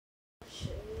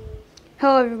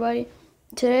Hello everybody,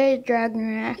 today Dragon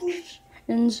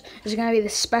Reactions is going to be the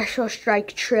Special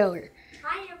Strike trailer.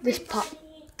 Hi everybody.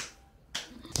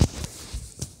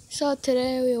 So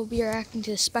today we will be reacting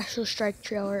to the Special Strike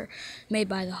trailer made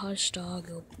by the Hottest Dog.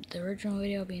 The original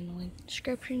video will be in the link in the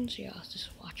description, so y'all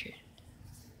just watch it.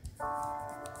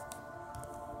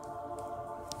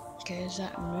 Okay, is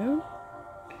that Moon?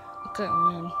 Look at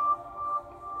Moon.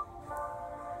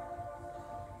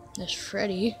 There's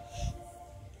Freddy.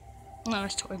 No,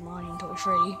 it's Toy Bonnie and Toy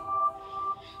Freddy.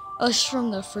 Oh, this is from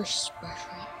the first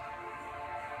special.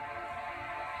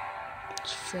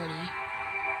 It's Freddy.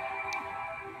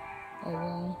 Oh,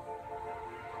 well.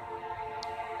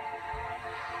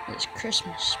 It's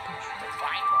Christmas special.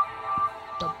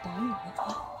 The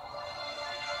Bible.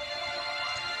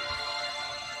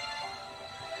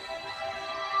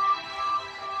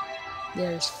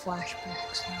 There's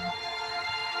flashbacks now.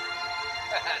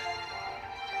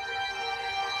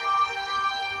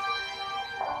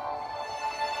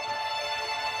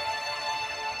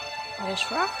 There's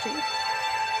Roxy.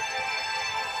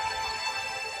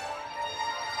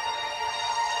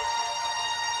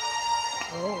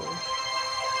 Oh.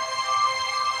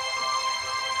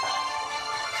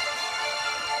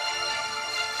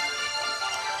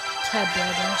 Ted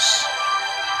Brothers.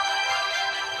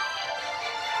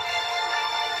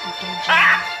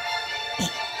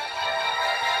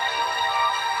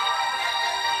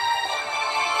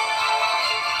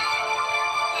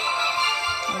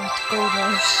 Let's go,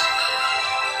 guys.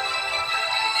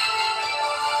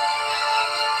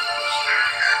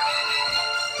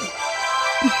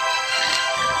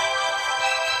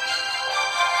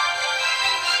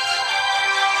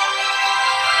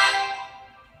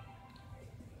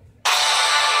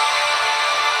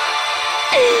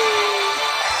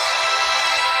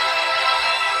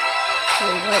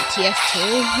 Wait, what? TF2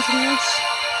 is in this?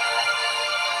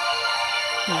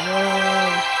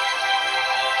 Whoa.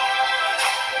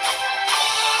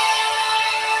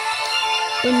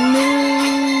 The moon.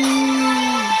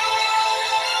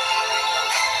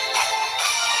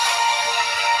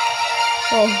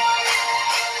 Oh.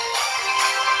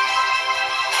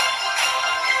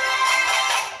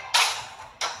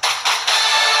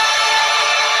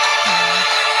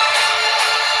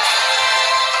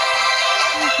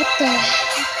 What the heck?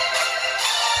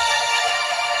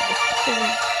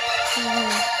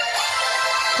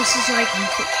 This is like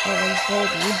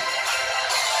Goldie.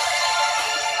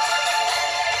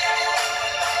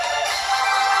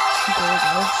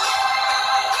 Goldos.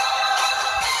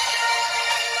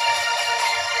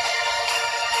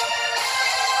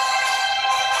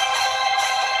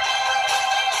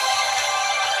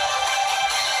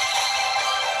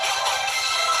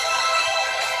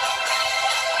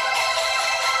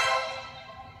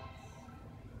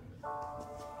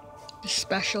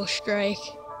 Special Strike.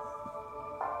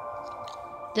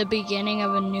 The beginning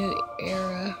of a new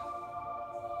era.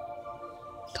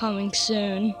 Coming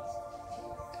soon.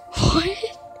 What?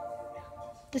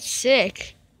 That's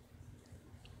sick.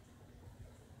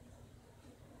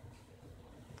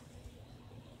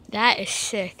 That is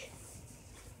sick.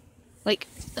 Like,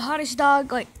 the Hottest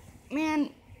Dog, like, man,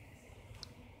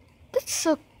 this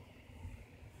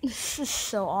is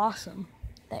so awesome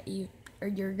that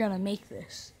you're gonna make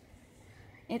this.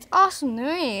 It's awesome to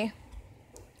me.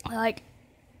 Like,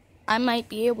 I might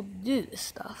be able to do this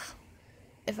stuff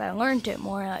if I learned it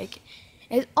more. Like,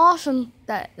 it's awesome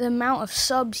that the amount of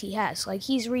subs he has. Like,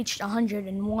 he's reached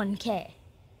 101K.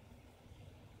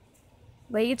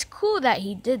 Like, it's cool that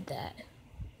he did that.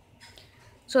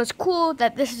 So it's cool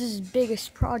that this is his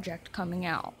biggest project coming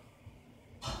out.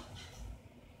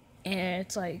 And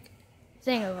it's like,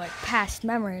 thing of like past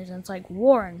memories, and it's like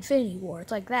War, Infinity War.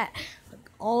 It's like that.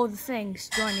 Like, all the things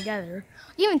joined together.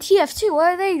 Even TF2,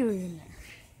 what are they doing in there?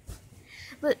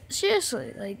 But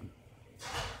seriously, like,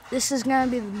 this is gonna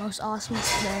be the most awesome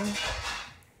thing.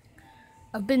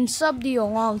 I've been subbed to you a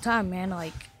long time, man.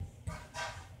 Like,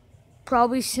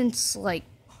 probably since like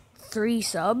 3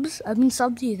 subs. I've been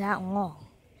subbed to you that long.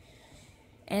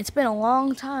 And it's been a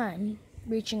long time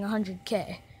reaching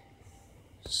 100K.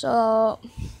 So,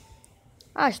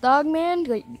 gosh, Dog, man,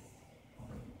 like,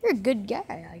 you're a good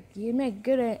guy. Like, you make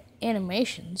good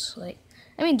animations. Like,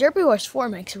 I mean, Derpy Horse 4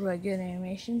 makes really good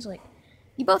animations. Like,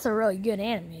 you both are really good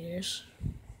animators.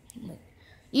 Like,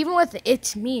 even with the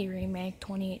It's Me remake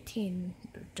 2018,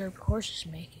 Derpy Horse is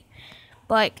making.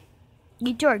 But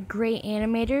you two are great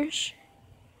animators.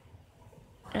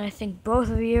 And I think both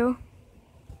of you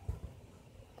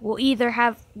will either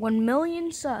have 1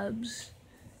 million subs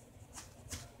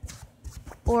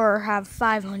or have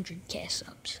 500K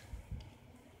subs.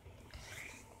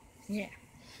 Yeah.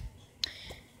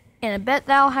 And I bet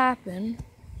that'll happen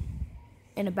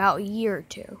in about a year or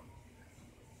two.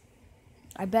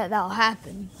 I bet that'll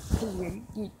happen because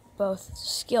you're both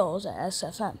skills at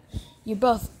SFM. You're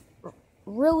both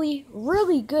really,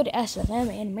 really good SFM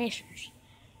animators.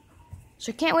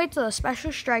 So can't wait till the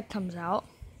Special Strike comes out.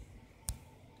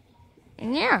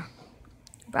 And yeah,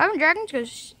 Bob and Dragons, go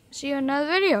see you in another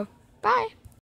video. Bye.